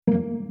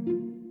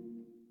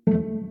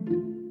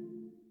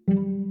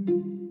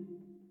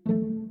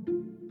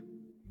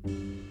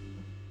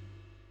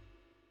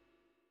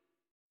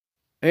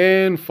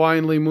And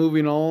finally,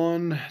 moving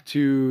on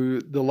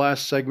to the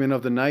last segment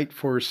of the night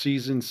for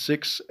season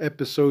 6,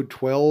 episode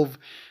 12,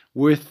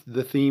 with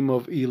the theme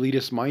of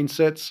elitist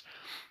mindsets.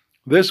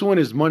 This one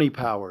is money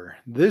power.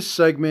 This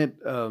segment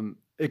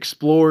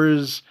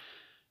explores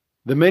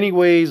the many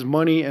ways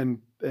money and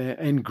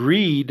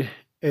greed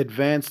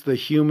advance the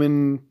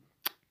human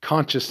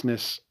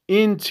consciousness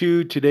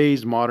into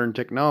today's modern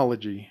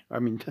technology.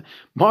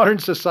 Modern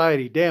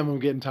society. Damn, I'm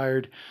getting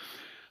tired.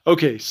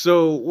 Okay,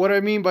 so what I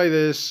mean by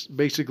this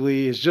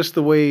basically is just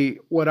the way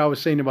what I was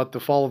saying about the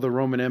fall of the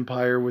Roman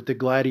Empire with the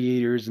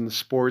gladiators and the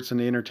sports and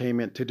the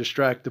entertainment to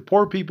distract the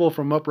poor people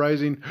from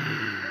uprising.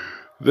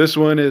 This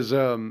one is,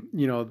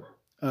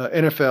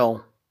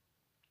 NFL,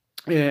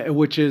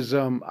 which is,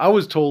 I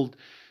was told,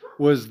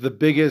 was the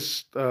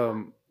biggest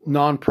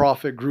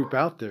nonprofit group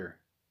out there.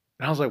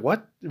 And I was like,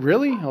 what?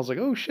 Really? I was like,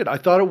 oh shit. I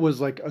thought it was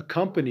like a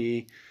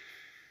company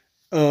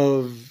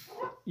of,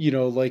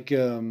 like,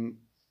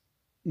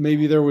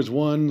 maybe there was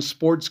one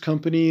sports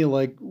company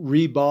like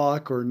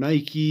Reebok or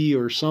Nike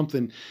or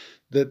something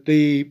that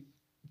they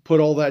put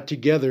all that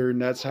together, and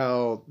that's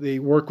how they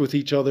work with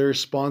each other,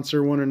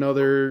 sponsor one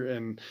another.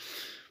 And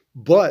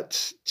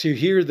but to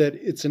hear that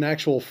it's an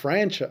actual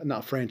franchise,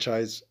 not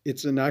franchise,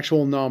 it's an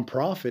actual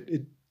nonprofit,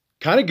 it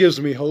kind of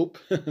gives me hope.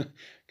 Kind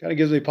of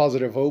gives me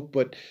positive hope,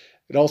 but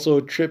it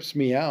also trips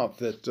me out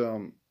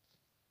that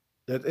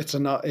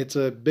it's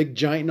a big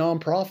giant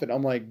nonprofit.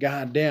 I'm like,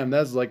 God damn,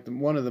 that's like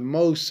one of the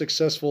most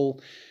successful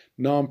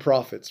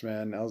nonprofits,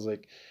 man. I was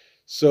like,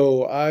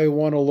 so I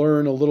want to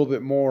learn a little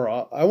bit more.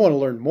 I want to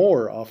learn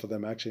more off of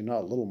them, actually,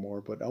 not a little more,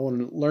 but I want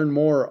to learn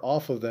more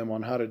off of them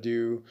on how to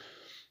do,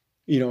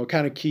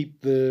 kind of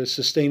keep the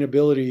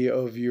sustainability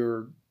of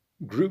your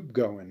group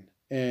going.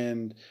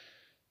 And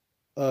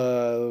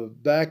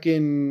back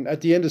in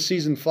at the end of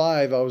season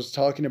 5, I was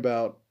talking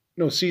about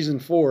no season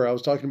 4. I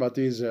was talking about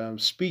these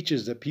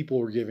speeches that people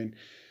were giving.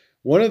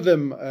 One of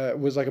them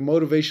was like a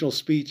motivational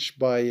speech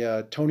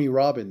by Tony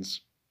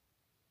Robbins,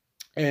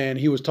 and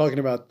he was talking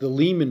about the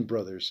Lehman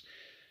Brothers.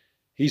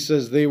 He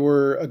says they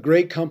were a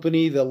great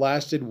company that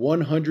lasted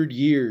 100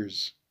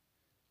 years,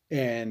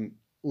 and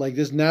like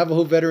this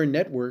Navajo Veteran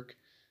Network,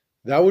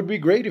 that would be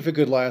great if it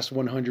could last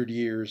 100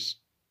 years.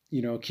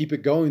 Keep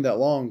it going that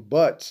long,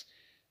 but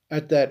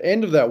at that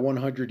end of that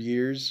 100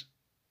 years,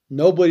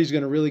 nobody's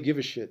going to really give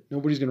a shit.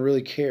 Nobody's going to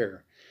really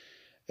care.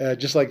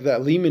 Just like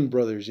that Lehman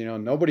Brothers,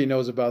 nobody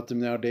knows about them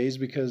nowadays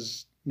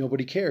because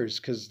nobody cares.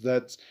 Because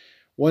that's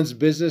once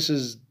business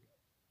is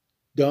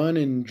done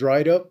and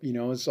dried up,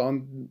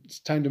 it's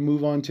time to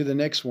move on to the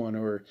next one,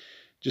 or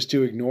just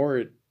to ignore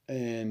it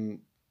and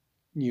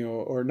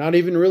or not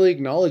even really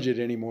acknowledge it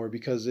anymore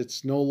because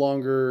it's no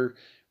longer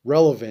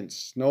relevant,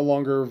 it's no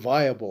longer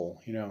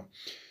viable.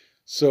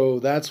 So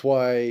that's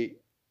why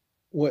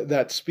what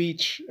that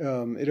speech,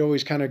 it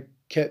always kind of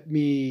kept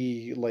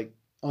me like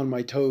on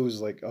my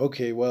toes. Like,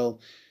 okay, well,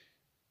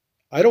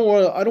 I don't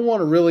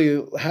want to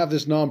really have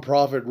this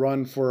nonprofit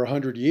run for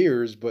 100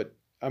 years, but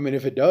I mean,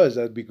 if it does,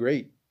 that'd be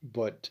great.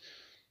 But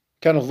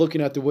kind of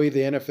looking at the way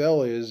the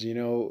NFL is,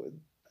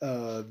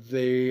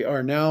 they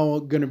are now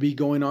going to be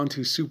going on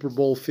to Super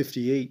Bowl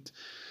 58.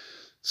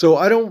 So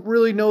I don't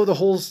really know the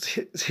whole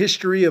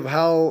history of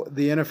how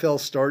the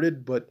NFL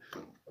started, but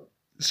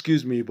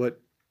excuse me,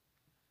 but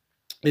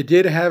it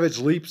did have its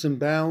leaps and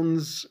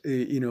bounds,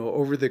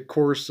 over the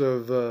course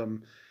of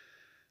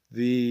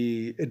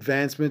the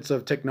advancements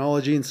of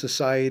technology and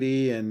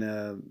society,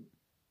 and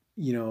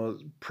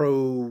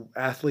pro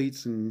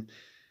athletes and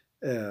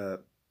uh,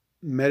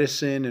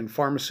 medicine and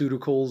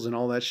pharmaceuticals and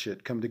all that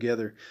shit come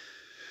together.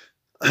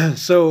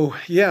 So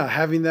yeah,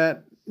 having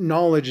that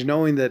knowledge,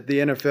 knowing that the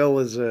NFL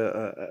is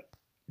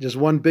just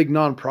one big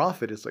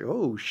nonprofit, it's like,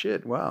 oh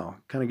shit, wow,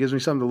 kind of gives me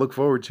something to look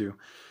forward to.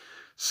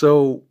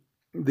 So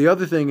the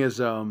other thing is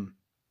the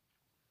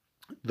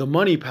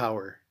money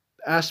power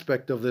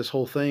aspect of this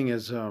whole thing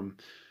is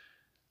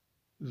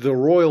the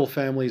royal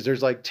families.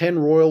 There's like 10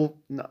 royal,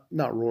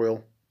 not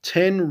royal,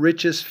 10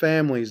 richest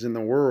families in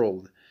the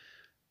world.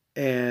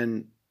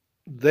 And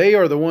they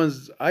are the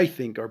ones I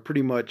think are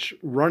pretty much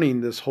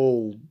running this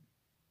whole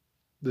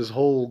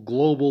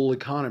global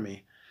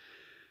economy.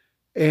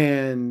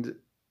 And,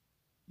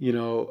 you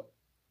know,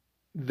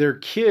 their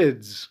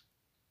kids,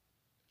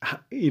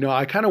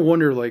 I kind of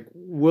wonder, like,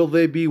 will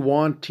they be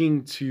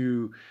wanting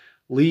to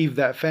leave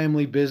that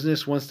family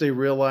business once they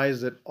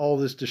realize that all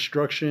this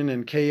destruction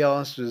and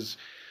chaos is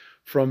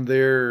from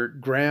their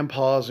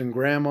grandpas and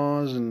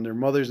grandmas and their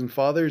mothers and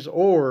fathers?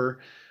 Or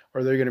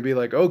are they going to be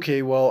like,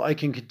 okay, well, I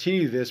can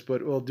continue this,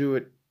 but we'll do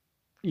it,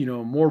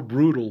 more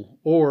brutal,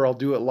 or I'll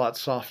do it a lot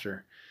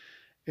softer.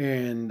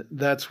 And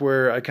that's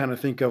where I kind of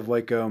think of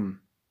like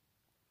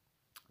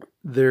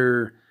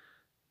their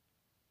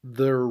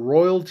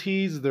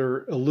royalties,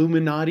 their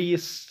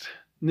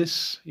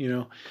Illuminati-ness,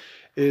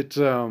 it's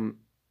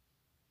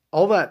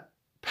all that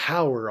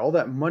power, all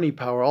that money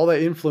power, all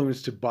that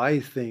influence to buy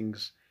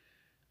things.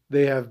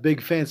 They have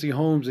big fancy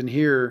homes, and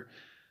here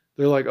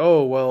they're like,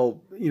 oh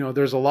well,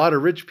 there's a lot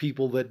of rich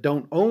people that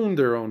don't own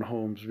their own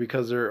homes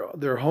because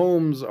their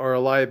homes are a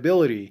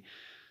liability.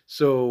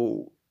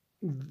 So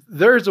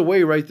there's a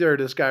way right there.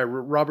 This guy,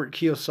 Robert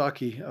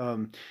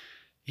Kiyosaki,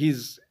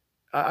 he's,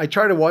 I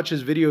try to watch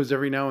his videos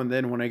every now and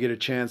then when I get a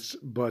chance,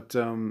 but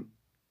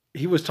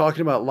he was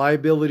talking about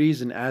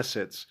liabilities and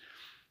assets.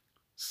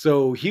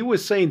 So he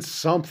was saying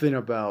something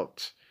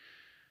about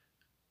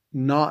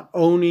not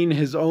owning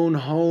his own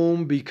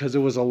home because it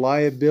was a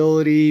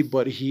liability,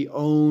 but he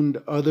owned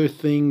other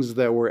things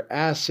that were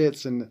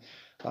assets. And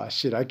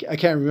shit, I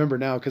can't remember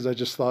now because I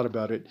just thought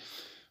about it.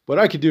 But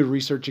I could do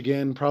research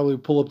again, probably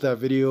pull up that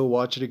video,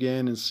 watch it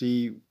again, and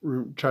see,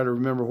 try to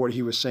remember what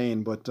he was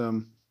saying. But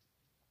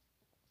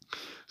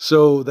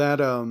so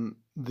that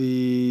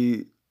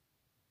the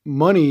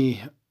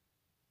money,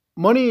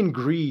 money and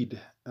greed,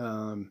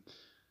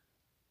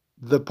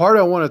 the part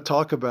I want to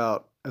talk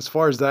about as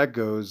far as that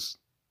goes,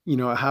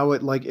 how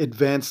it like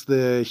advanced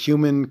the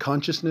human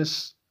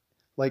consciousness.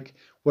 Like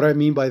what I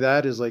mean by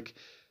that is like,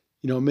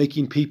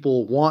 making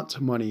people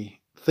want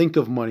money, think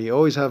of money,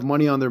 always have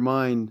money on their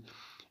mind.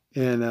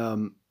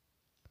 And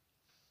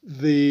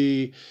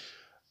the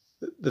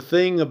the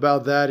thing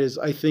about that is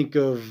I think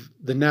of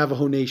the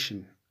Navajo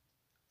Nation.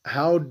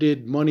 How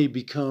did money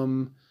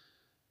become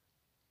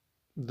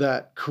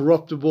that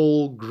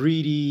corruptible,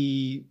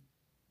 greedy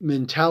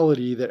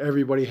mentality that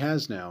everybody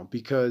has now?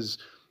 Because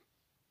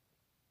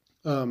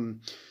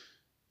um,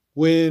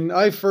 when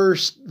I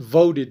first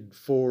voted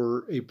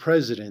for a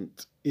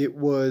president, it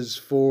was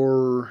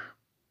for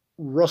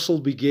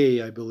Russell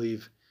Begay, I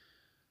believe.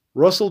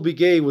 Russell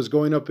Begay was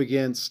going up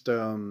against,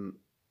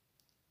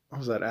 what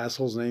was that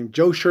asshole's name?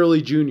 Joe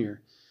Shirley Jr.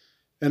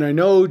 And I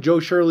know Joe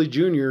Shirley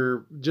Jr.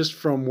 just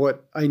from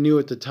what I knew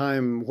at the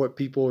time, what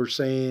people were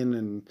saying,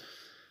 and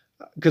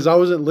because I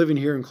wasn't living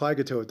here in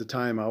Klagetoh at the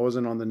time, I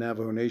wasn't on the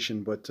Navajo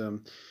Nation, but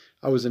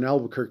I was in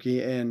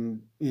Albuquerque,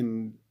 and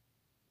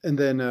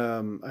then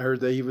I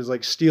heard that he was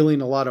like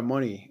stealing a lot of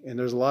money, and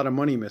there's a lot of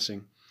money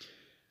missing.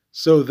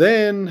 So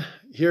then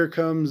here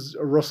comes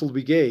Russell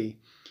Begay.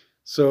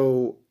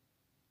 So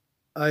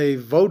I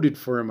voted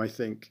for him, I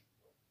think,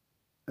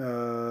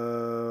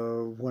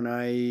 when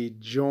I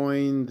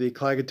joined the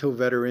Klagetoh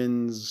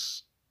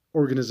Veterans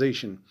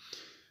Organization.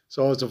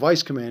 So I was a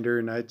vice commander,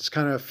 and I just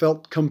kind of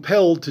felt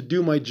compelled to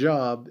do my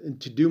job and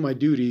to do my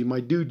duty, my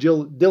due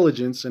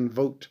diligence, and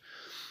vote.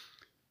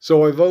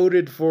 So I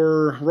voted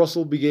for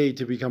Russell Begay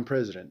to become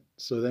president.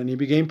 So then he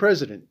became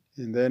president.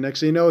 And then next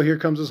thing you know, here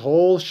comes this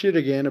whole shit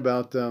again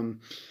about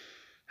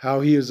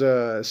how he is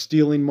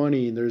stealing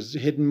money, and there's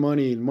hidden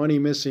money and money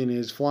missing.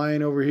 He's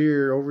flying over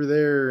here, over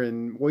there,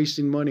 and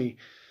wasting money.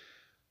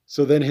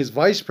 So then his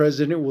vice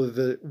president was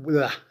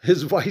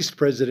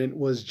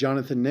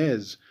Jonathan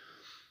Nez.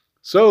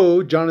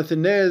 So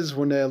Jonathan Nez,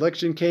 when the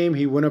election came,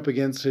 he went up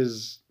against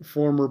his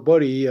former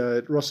buddy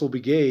Russell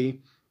Begay,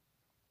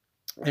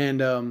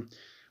 and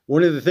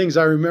one of the things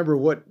I remember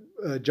what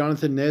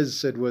Jonathan Nez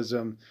said was,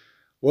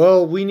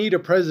 well, we need a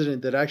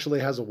president that actually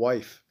has a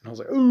wife. And I was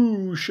like,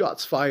 ooh,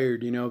 shots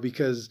fired,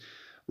 because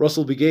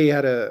Russell Begay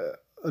had a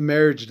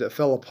marriage that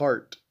fell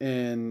apart,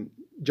 and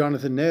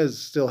Jonathan Nez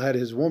still had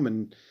his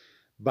woman.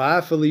 Bye,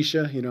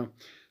 Felicia,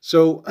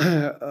 So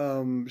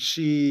her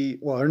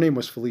name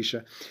was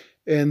Felicia.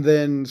 And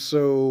then,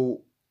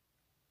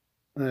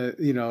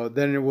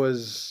 then it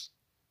was,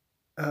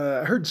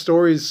 I heard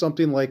stories,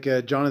 something like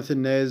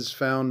Jonathan Nez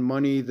found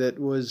money that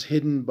was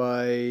hidden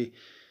by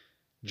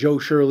Joe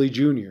Shirley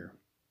Jr.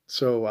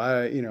 So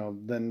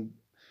then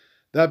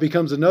that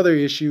becomes another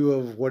issue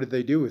of what did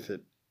they do with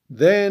it?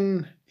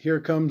 Then here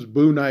comes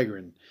Boo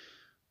Nygren.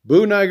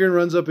 Boo Nygren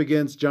runs up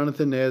against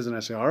Jonathan Nez, and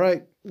I say, all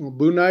right, well,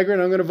 Boo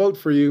Nygren, I'm going to vote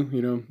for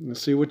you,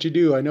 let's see what you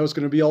do. I know it's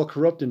going to be all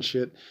corrupt and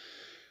shit.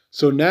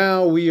 So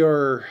now we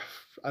are,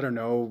 I don't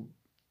know,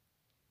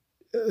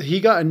 he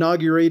got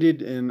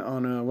inaugurated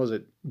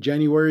on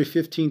January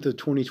 15th of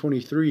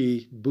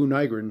 2023, Boo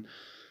Nygren.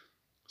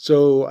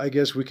 So I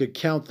guess we could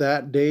count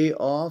that day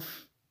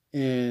off,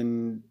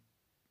 and,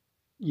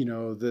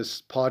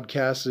 this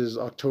podcast is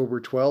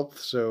October 12th.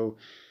 So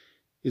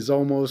it's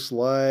almost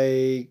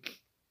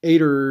like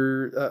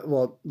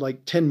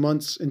 10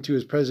 months into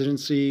his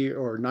presidency,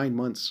 or 9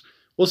 months.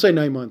 We'll say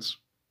 9 months.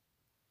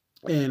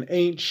 And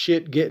ain't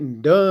shit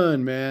getting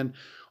done, man.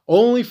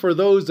 Only for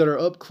those that are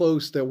up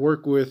close that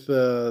work with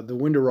the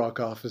Window Rock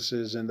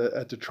offices and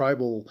at the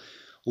tribal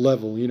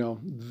level.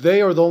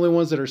 They are the only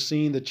ones that are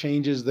seeing the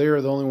changes. They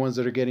are the only ones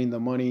that are getting the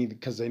money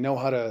because they know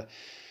how to.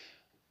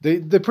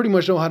 They pretty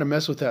much know how to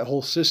mess with that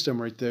whole system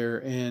right there,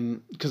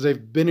 and because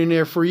they've been in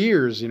there for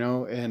years,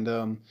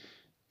 And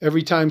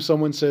every time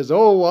someone says,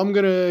 "Oh, I'm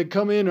gonna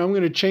come in, I'm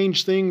gonna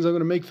change things, I'm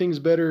gonna make things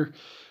better.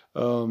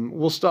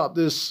 We'll stop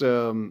this,"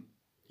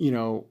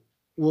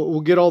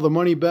 We'll get all the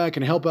money back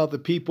and help out the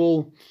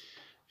people,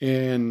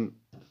 and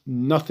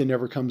nothing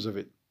ever comes of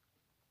it.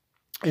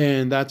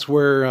 And that's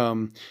where I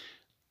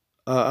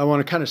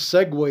want to kind of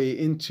segue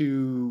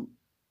into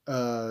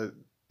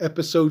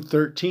episode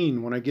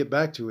 13 when I get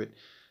back to it.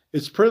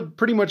 It's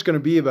pretty much going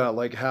to be about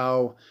like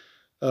how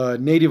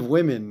Native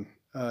women,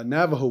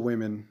 Navajo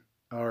women,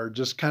 are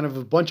just kind of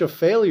a bunch of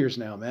failures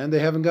now, man. They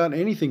haven't gotten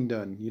anything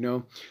done,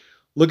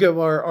 Look at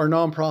our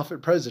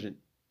nonprofit president.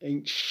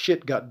 Ain't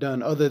shit got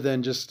done other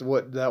than just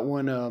what that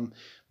one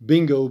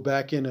bingo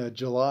back in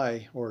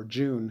July or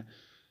June.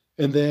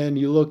 And then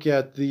you look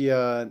at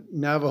the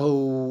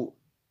Navajo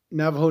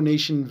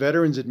Nation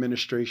Veterans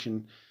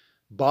Administration.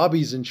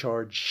 Bobby's in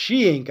charge.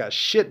 She ain't got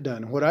shit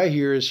done. What I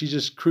hear is she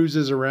just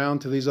cruises around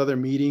to these other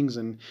meetings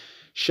and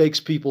shakes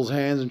people's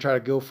hands and try to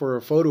go for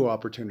a photo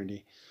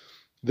opportunity.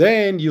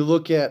 Then you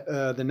look at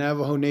the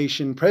Navajo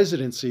Nation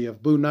presidency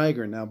of Boo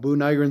Nygren. Now, Boo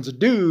Nygren's a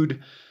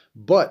dude,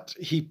 but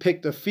he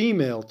picked a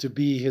female to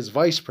be his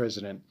vice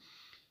president.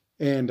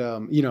 And,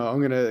 you know, I'm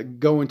going to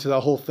go into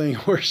that whole thing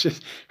where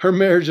her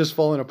marriage is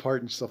falling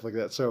apart and stuff like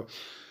that. So,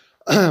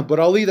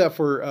 but I'll leave that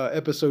for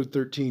episode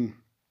 13.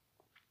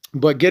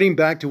 But getting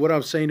back to what I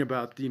was saying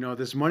about, you know,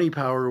 this money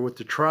power with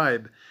the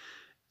tribe,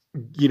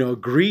 you know,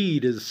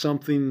 greed is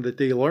something that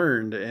they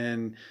learned.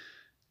 And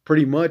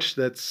pretty much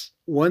that's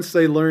once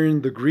they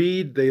learn the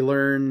greed, they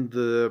learn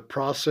the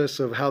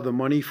process of how the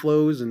money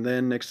flows. And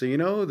then next thing you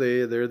know,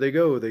 there they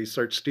go. They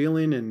start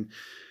stealing. And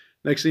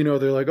next thing you know,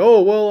 they're like,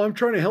 oh, well, I'm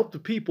trying to help the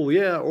people.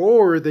 Yeah.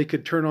 Or they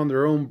could turn on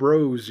their own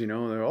bros, you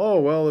know. They're,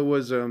 oh, well, it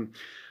was the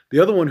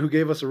other one who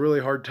gave us a really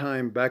hard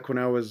time back when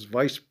I was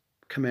vice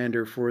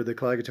commander for the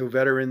Klagetoh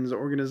Veterans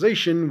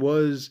Organization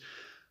was,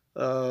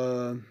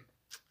 oh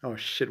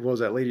shit, what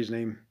was that lady's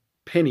name?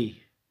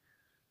 Penny.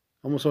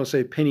 I almost want to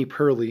say Penny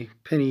Pearly.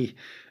 Penny,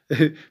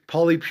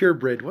 Polly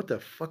Purebred. What the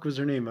fuck was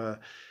her name?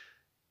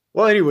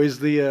 Well, anyways,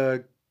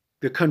 the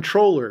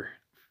controller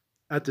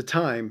at the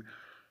time,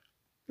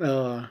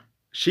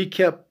 she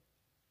kept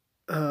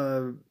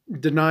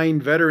denying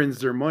veterans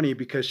their money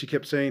because she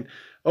kept saying,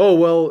 oh,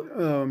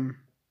 well,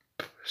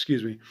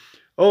 excuse me.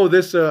 Oh,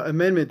 this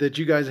amendment that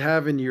you guys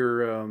have in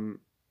your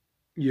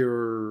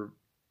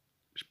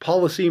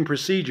policy and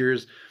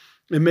procedures,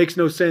 it makes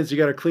no sense. You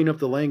got to clean up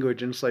the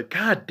language. And it's like,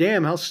 God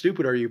damn, how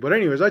stupid are you? But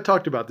anyways, I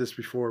talked about this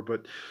before,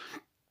 but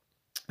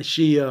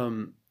she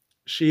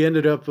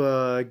ended up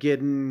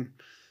getting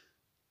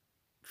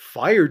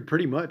fired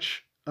pretty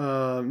much.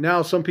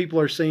 Now some people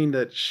are saying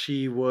that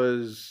she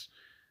was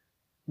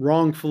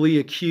wrongfully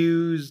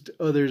accused.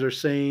 Others are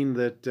saying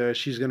that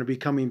she's going to be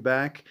coming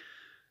back.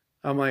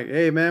 I'm like,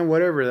 hey man,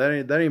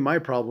 whatever. That ain't my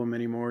problem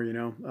anymore. You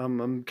know,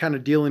 I'm kind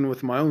of dealing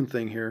with my own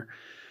thing here.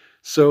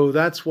 So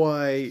that's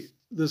why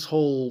this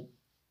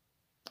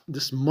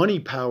money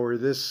power,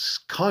 this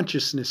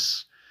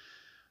consciousness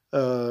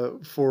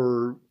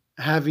for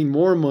having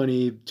more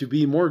money to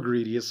be more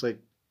greedy. It's like,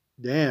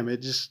 damn, I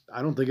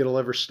don't think it'll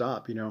ever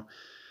stop, you know?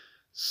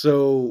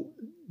 So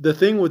the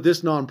thing with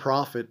this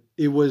nonprofit,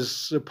 it was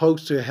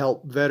supposed to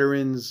help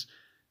veterans,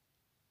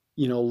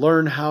 you know,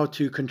 learn how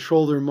to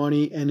control their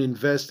money and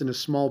invest in a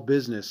small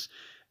business.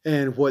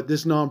 And what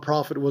this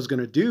nonprofit was going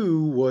to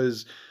do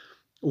was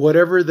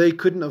whatever they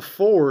couldn't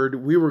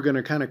afford, we were going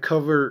to kind of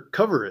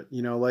cover it.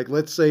 You know, like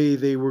let's say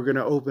they were going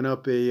to open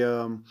up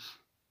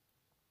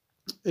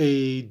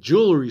a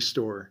jewelry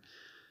store,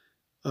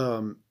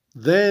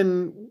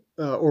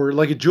 or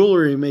like a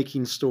jewelry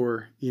making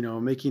store, you know,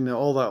 making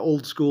all that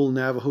old school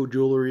Navajo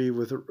jewelry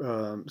with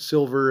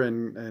silver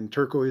and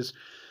turquoise.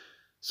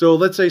 So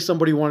let's say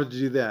somebody wanted to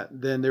do that.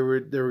 Then they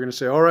were going to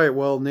say, all right,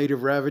 well,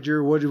 Native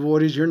Ravager,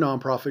 what is your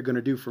nonprofit going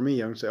to do for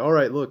me? I'm going to say, all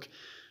right, look,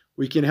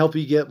 we can help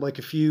you get like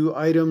a few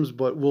items,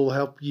 but we'll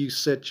help you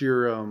set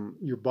your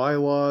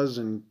bylaws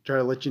and try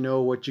to let you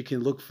know what you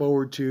can look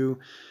forward to.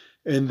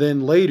 And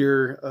then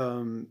later,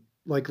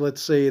 like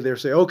let's say they'll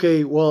say,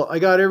 okay, well, I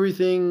got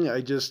everything.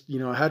 I just, you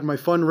know, had my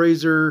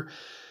fundraiser.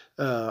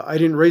 I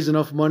didn't raise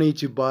enough money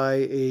to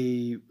buy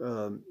a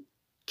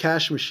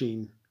cash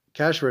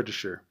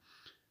register.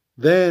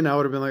 Then I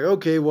would have been like,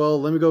 okay,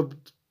 well, let me go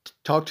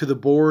talk to the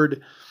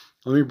board.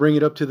 Let me bring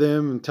it up to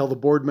them and tell the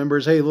board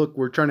members, hey, look,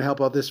 we're trying to help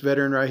out this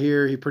veteran right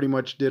here. He pretty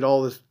much did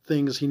all the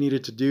things he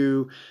needed to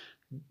do,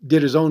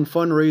 did his own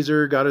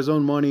fundraiser, got his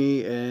own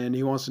money, and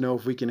he wants to know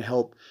if we can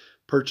help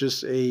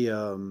purchase a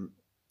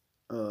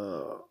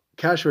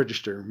cash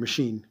register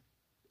machine.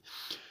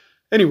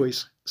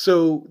 Anyways,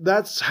 so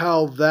that's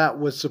how that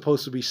was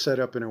supposed to be set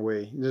up in a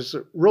way. It's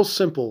real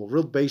simple,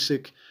 real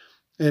basic,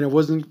 and it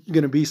wasn't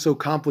going to be so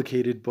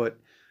complicated. But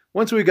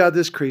once we got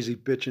this crazy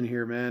bitch in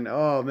here, man,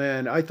 oh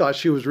man, I thought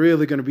she was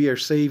really going to be our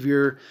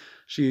savior.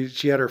 She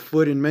had her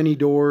foot in many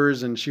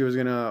doors, and she was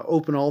going to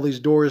open all these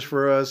doors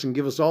for us and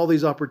give us all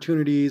these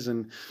opportunities.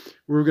 And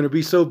we were going to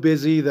be so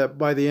busy that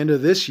by the end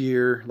of this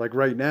year, like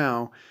right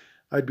now,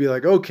 I'd be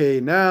like, okay,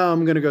 now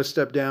I'm going to go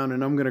step down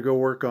and I'm going to go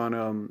work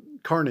on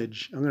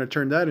Carnage. I'm going to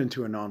turn that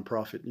into a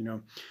nonprofit, you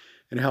know,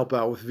 and help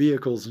out with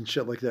vehicles and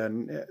shit like that,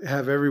 and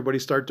have everybody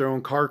start their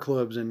own car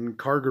clubs and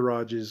car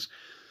garages,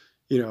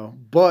 you know.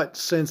 But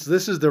since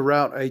this is the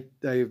route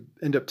I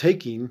end up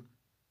taking,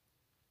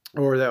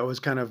 or that was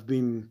kind of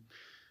being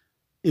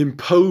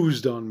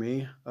imposed on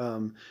me,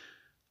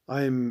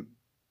 I'm,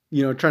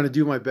 you know, trying to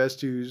do my best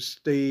to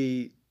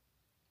stay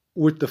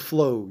with the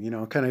flow, you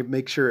know, kind of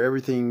make sure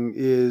everything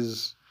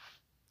is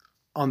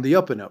on the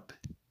up and up.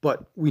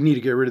 But we need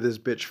to get rid of this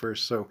bitch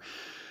first. So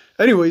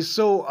anyways,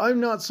 so I'm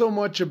not so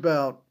much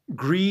about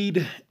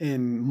greed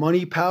and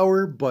money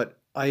power, but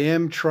I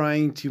am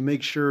trying to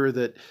make sure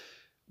that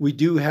we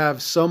do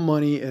have some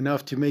money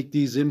enough to make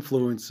these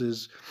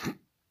influences,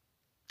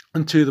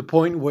 and to the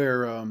point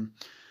where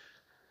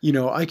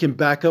I can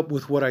back up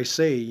with what I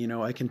say.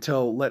 I can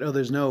let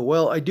others know,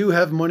 well, I do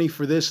have money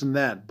for this and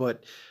that,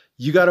 but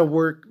you got to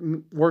work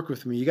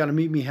with me. You got to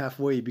meet me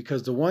halfway,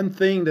 because the one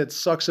thing that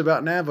sucks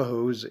about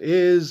Navajos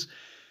is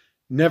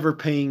never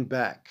paying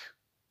back.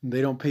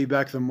 They don't pay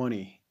back the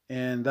money.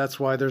 And that's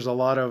why there's a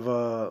lot of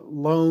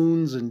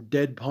loans and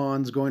dead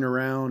ponds going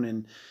around.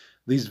 And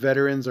these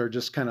veterans are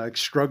just kind of like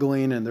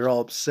struggling, and they're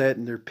all upset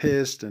and they're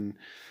pissed, and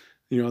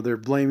they're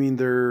blaming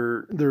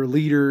their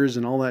leaders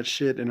and all that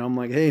shit. And I'm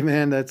like, hey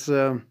man, that's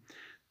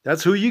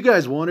who you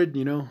guys wanted.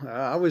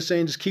 I was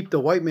saying just keep the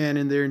white man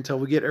in there until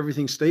we get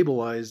everything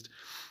stabilized.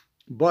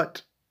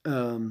 But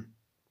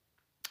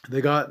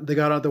they got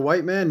out the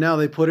white man. Now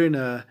they put in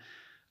a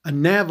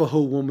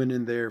Navajo woman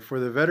in there for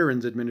the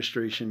Veterans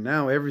Administration.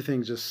 Now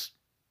everything's just,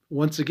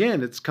 once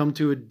again, it's come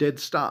to a dead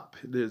stop.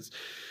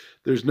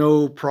 There's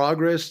no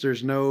progress.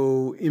 There's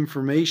no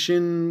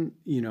information,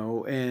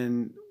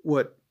 and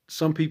what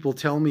some people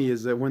tell me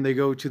is that when they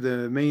go to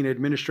the main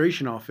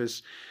administration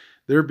office,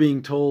 they're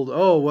being told,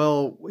 oh,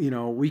 well,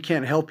 we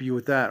can't help you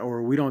with that,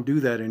 or we don't do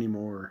that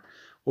anymore,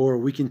 or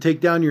we can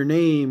take down your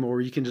name, or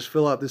you can just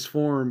fill out this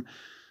form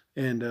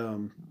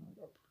and,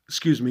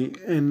 excuse me,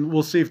 and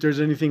we'll see if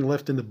there's anything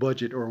left in the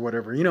budget or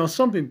whatever,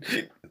 something,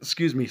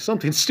 excuse me,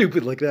 something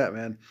stupid like that,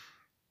 man.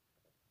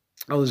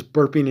 All this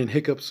burping and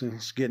hiccups, and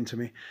it's getting to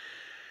me.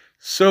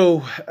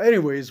 So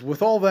anyways,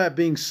 with all that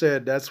being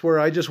said, that's where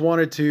I just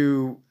wanted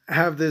to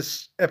have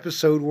this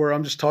episode where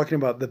I'm just talking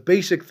about the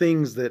basic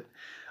things that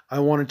I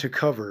wanted to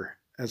cover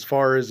as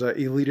far as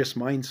elitist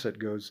mindset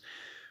goes.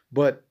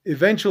 But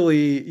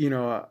eventually,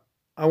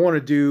 I want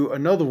to do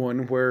another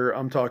one where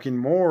I'm talking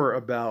more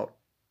about,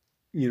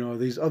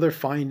 these other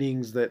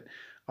findings that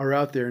are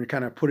out there, and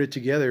kind of put it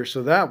together.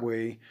 So that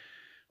way,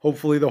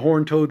 hopefully the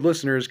horn-toed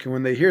listeners can,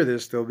 when they hear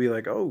this, they'll be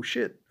like, oh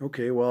shit,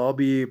 okay, well, I'll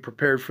be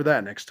prepared for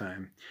that next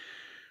time.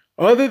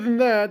 Other than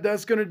that,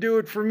 that's going to do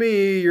it for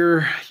me,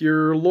 your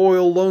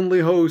loyal, lonely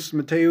host,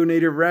 Mateo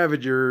Native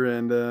Ravager.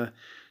 And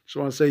just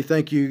want to say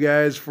thank you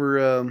guys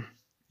for,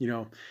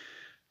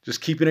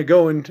 just keeping it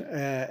going.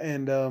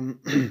 And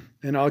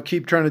I'll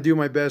keep trying to do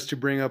my best to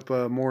bring up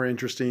more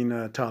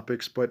interesting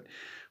topics. But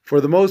for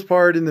the most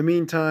part, in the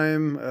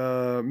meantime,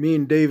 me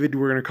and David,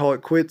 we're going to call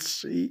it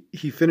quits.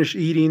 He finished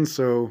eating,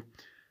 so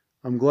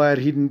I'm glad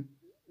he didn't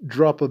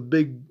drop a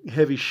big,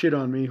 heavy shit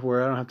on me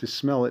where I don't have to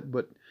smell it.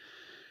 But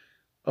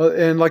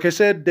and like I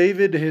said,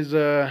 David,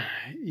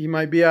 he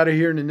might be out of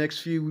here in the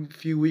next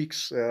few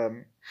weeks.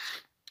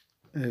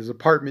 His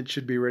apartment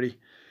should be ready.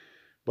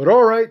 But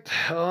all right,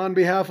 on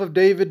behalf of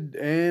David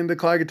and the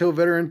Klagetoh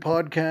Veteran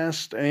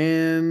Podcast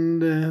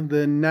and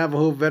the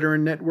Navajo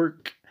Veteran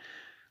Network,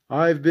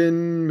 I've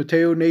been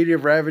Mateo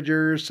Native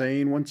Ravager,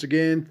 saying once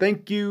again,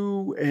 thank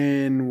you,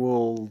 and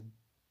we'll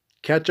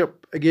catch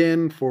up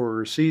again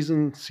for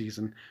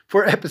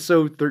for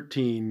episode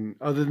 13.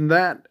 Other than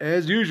that,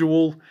 as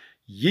usual,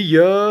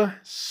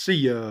 see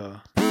ya.